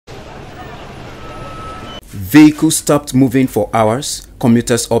Vehicles stopped moving for hours,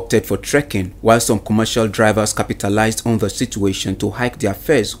 commuters opted for trekking, while some commercial drivers capitalized on the situation to hike their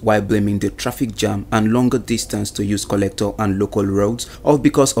fares while blaming the traffic jam and longer distance to use collector and local roads, all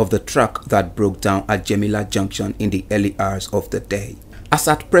because of the truck that broke down at Jamila Junction in the early hours of the day. As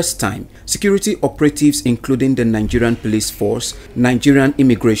at press time, security operatives including the Nigerian Police Force, Nigerian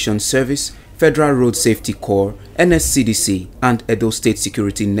Immigration Service, Federal Road Safety Corps, NSCDC, and Edo State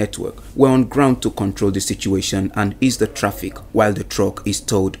Security Network were on ground to control the situation and ease the traffic while the truck is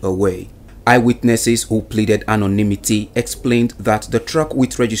towed away. Eyewitnesses who pleaded anonymity explained that the truck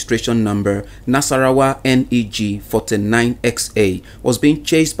with registration number Nasarawa NEG 49XA was being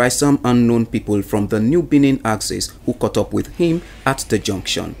chased by some unknown people from the New Benin axis who caught up with him at the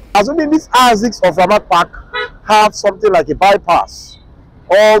junction. Assuming these axis of Ramat Park have something like a bypass,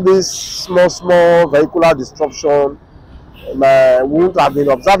 all this small vehicular disruption, wouldn't have been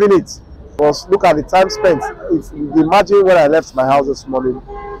observing it. Because look at the time spent. If you imagine when I left my house this morning,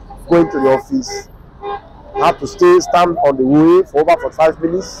 going to the office, I had to stand on the way for over 45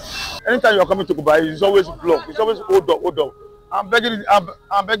 minutes. Anytime you're coming to Kubai, it's always blocked. It's always hold up. I'm begging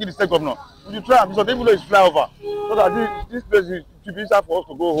the state governor. Would you try? Because even though it's flyover, so that this place should be easier for us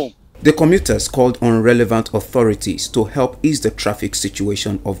to go home. The commuters called on relevant authorities to help ease the traffic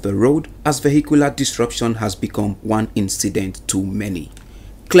situation of the road, as vehicular disruption has become one incident too many.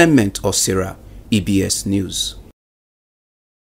 Clement Osira, EBS News.